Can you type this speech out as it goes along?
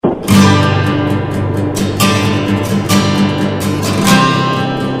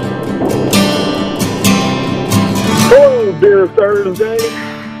Thursday.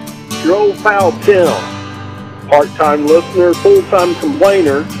 Your old pal Tim, part-time listener, full-time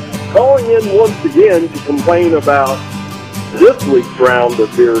complainer, calling in once again to complain about this week's round of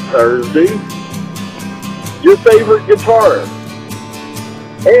Beer Thursday. Your favorite guitarist.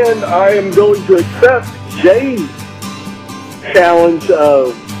 And I am going to accept Jay's challenge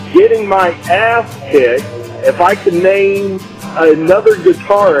of getting my ass kicked if I can name another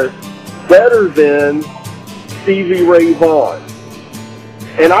guitarist better than Stevie Ray Vaughan.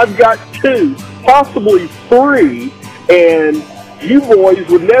 And I've got two, possibly three, and you boys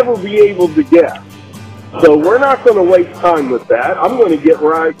would never be able to guess. So we're not going to waste time with that. I'm going to get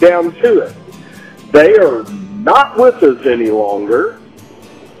right down to it. They are not with us any longer,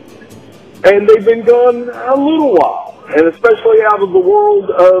 and they've been gone a little while, and especially out of the world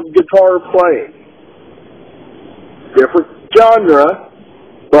of guitar playing. Different genre,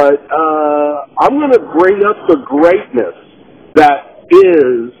 but I'm going to bring up the greatness that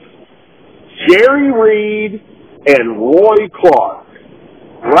is Jerry Reed and Roy Clark.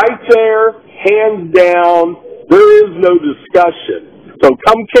 Right there, hands down, there is no discussion. So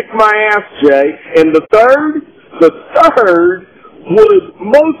come kick my ass, Jay. And the third would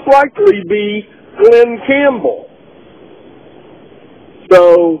most likely be Glenn Campbell.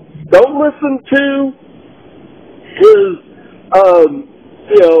 So don't listen to his,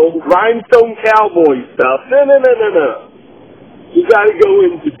 rhinestone cowboy stuff. No. You got to go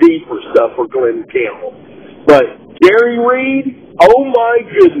into deeper stuff for Glenn Campbell. But Jerry Reed, oh my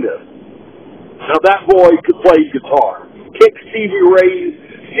goodness. Now that boy could play guitar. Kick Stevie Ray.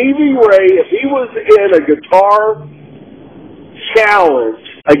 Stevie Ray, if he was in a guitar challenge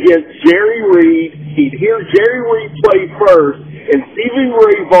against Jerry Reed, he'd hear Jerry Reed play first, and Stevie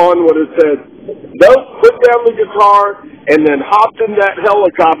Ray Vaughan would have said, nope, put down the guitar, and then hopped in that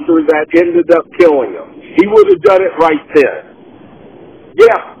helicopter that ended up killing him. He would have done it right then.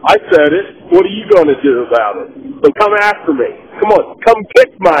 Yeah, I said it. What are you going to do about it? So come after me. Come on, come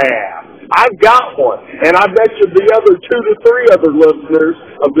kick my ass. I've got one. And I bet you the other 2 to 3 other listeners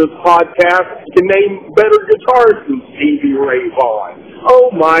of this podcast can name better guitarists than Stevie Ray Vaughan.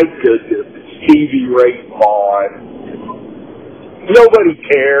 Oh my goodness, Stevie Ray Vaughan. Nobody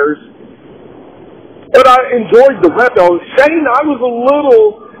cares. But I enjoyed the record. Shane, I was a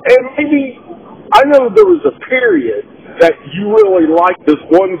little, and maybe, I know there was a period that you really liked this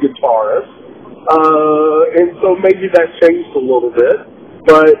one guitarist, and so maybe that changed a little bit,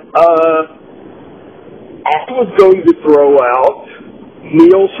 but I was going to throw out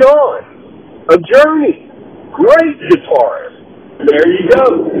Neil Sean, a Journey, great guitarist. There you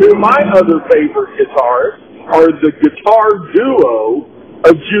go. My other favorite guitarists are the guitar duo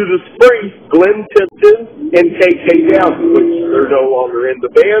of Judas Priest, Glenn Tipton, and K.K. Downing, which they're no longer in the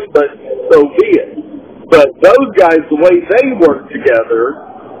band, but so be it. But those guys, the way they work together,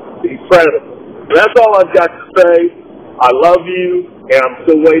 incredible. That's all I've got to say. I love you, and I'm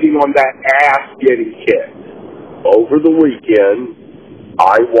still waiting on that ass getting kicked. Over the weekend,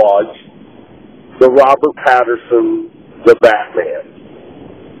 I watched the Robert Pattinson, The Batman.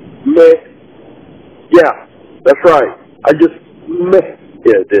 Yeah, that's right. I just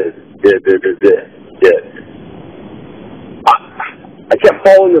did. I kept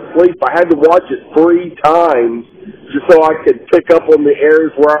falling asleep. I had to watch it 3 times just so I could pick up on the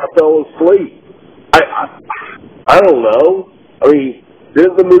areas where I fell asleep. I don't know. I mean,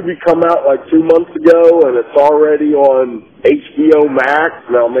 didn't the movie come out like 2 months ago and it's already on HBO Max?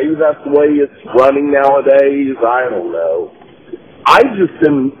 Now, maybe that's the way it's running nowadays. I don't know. I just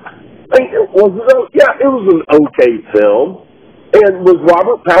didn't think it was it was an okay film. And was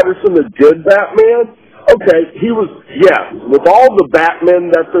Robert Pattinson a good Batman? Okay, he was, yes, with all the Batmen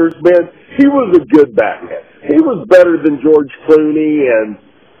that there's been, he was a good Batman. He was better than George Clooney and,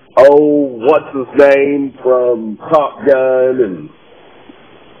 what's his name from Top Gun, and,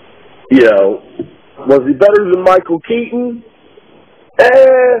 was he better than Michael Keaton?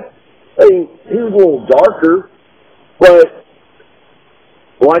 I mean, he was a little darker, but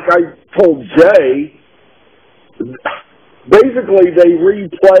like I told Jay, basically they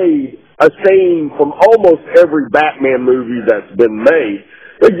replayed a scene from almost every Batman movie that's been made.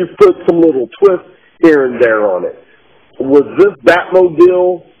 They just put some little twists here and there on it. Was this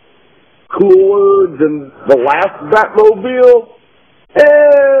Batmobile cooler than the last Batmobile?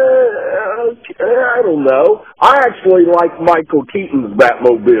 I don't know. I actually like Michael Keaton's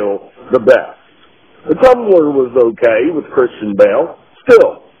Batmobile the best. The Tumbler was okay with Christian Bale.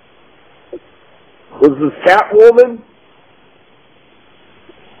 Still. Was this Catwoman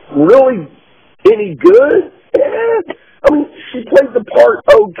really any good? I mean, she played the part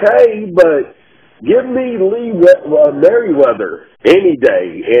okay, but Give me Merriweather any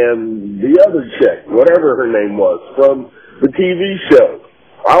day, and the other chick, whatever her name was, from the TV show.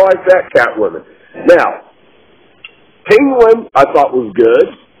 I like that Catwoman. Now, Penguin, I thought was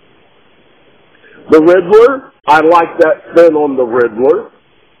good. The Riddler, I like that spin on the Riddler.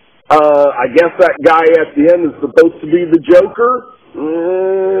 I guess that guy at the end is supposed to be the Joker.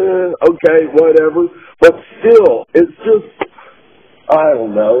 Okay, whatever. But still, it's just, I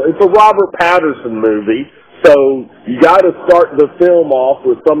don't know. It's a Robert Pattinson movie, so you got to start the film off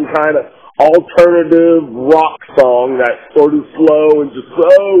with some kind of alternative rock song that's sort of slow and just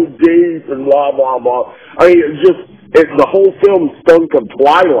so deep and blah, blah, blah. I mean, the whole film stunk of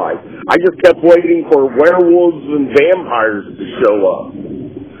Twilight. I just kept waiting for werewolves and vampires to show up.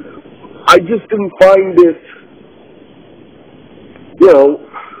 I just didn't find it,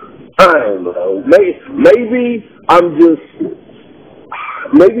 I don't know.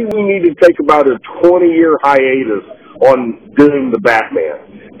 Maybe we need to take about a 20-year hiatus on doing the Batman.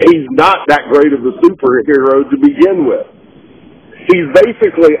 He's not that great of a superhero to begin with. He's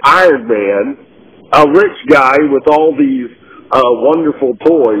basically Iron Man, a rich guy with all these wonderful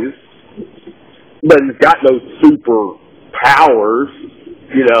toys, but he's got no super powers,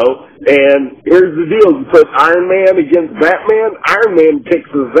 And here's the deal. You put Iron Man against Batman, Iron Man kicks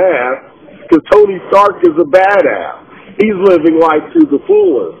his ass because Tony Stark is a badass. He's living life to the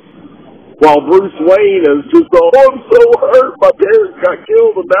fullest. While Bruce Wayne is just, I'm so hurt, my parents got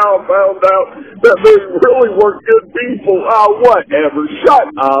killed, and now I found out that they really were good people. Whatever, shut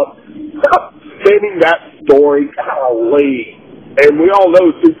up. Stop spinning that story, golly. And we all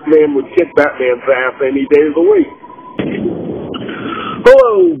know Superman would kick Batman's ass any day of the week.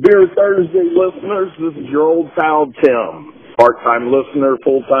 Hello, Beer Thursday listeners. This is your old pal Tim, part-time listener,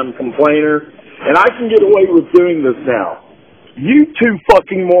 full-time complainer, and I can get away with doing this now. You two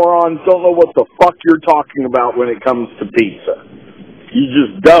fucking morons don't know what the fuck you're talking about when it comes to pizza. You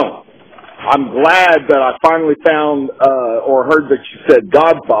just don't. I'm glad that I finally found or heard that you said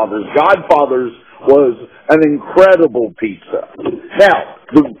Godfather's. Godfather's was an incredible pizza. Now,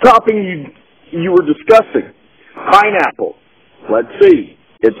 the topping you were discussing, pineapple. Let's see.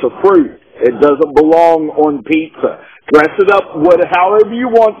 It's a fruit. It doesn't belong on pizza. Dress it up however you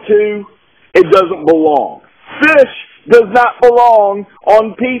want to. It doesn't belong. Fish does not belong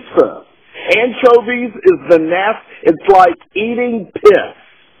on pizza. Anchovies is the it's like eating piss.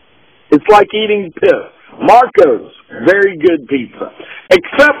 It's like eating piss. Marco's, very good pizza.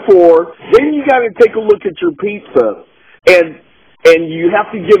 Except for, then you got to take a look at your pizza, and you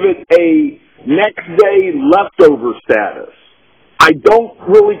have to give it a next day leftover status. I don't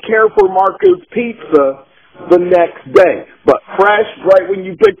really care for Marco's pizza the next day, but fresh, right when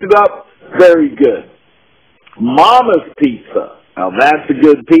you picked it up, very good. Mama's Pizza. Now that's a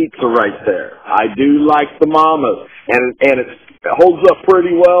good pizza right there. I do like the Mama's, and it holds up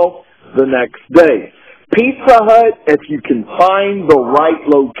pretty well the next day. Pizza Hut, if you can find the right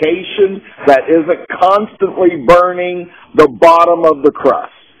location that isn't constantly burning the bottom of the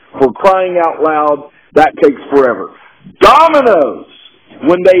crust. For crying out loud, that takes forever. Domino's,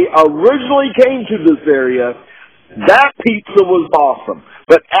 when they originally came to this area, that pizza was awesome.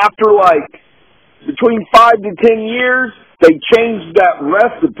 But after between 5 to 10 years, they changed that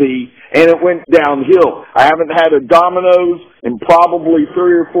recipe and it went downhill. I haven't had a Domino's in probably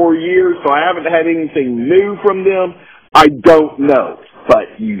 3 or 4 years, so I haven't had anything new from them. I don't know.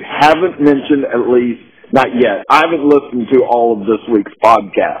 But you haven't mentioned, at least, not yet. I haven't listened to all of this week's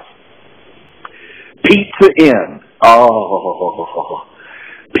podcast. Pizza Inn. Oh,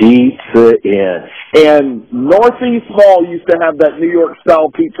 Pizza Inn. And Northeast Mall used to have that New York-style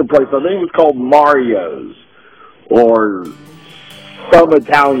pizza place. I think it was called Mario's or some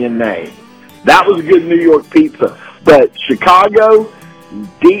Italian name. That was a good New York pizza. But Chicago,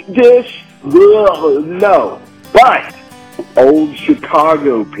 deep dish, no. But Old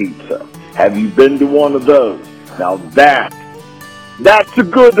Chicago pizza. Have you been to one of those? Now that's a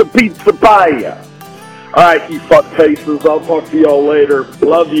good pizza paella. All right, you fuck faces. I'll talk to y'all later.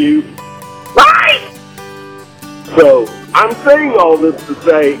 Love you. Bye! So, I'm saying all this to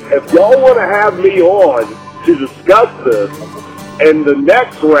say, if y'all want to have me on to discuss this in the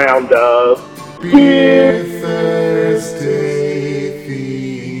next round of Beer Thursday,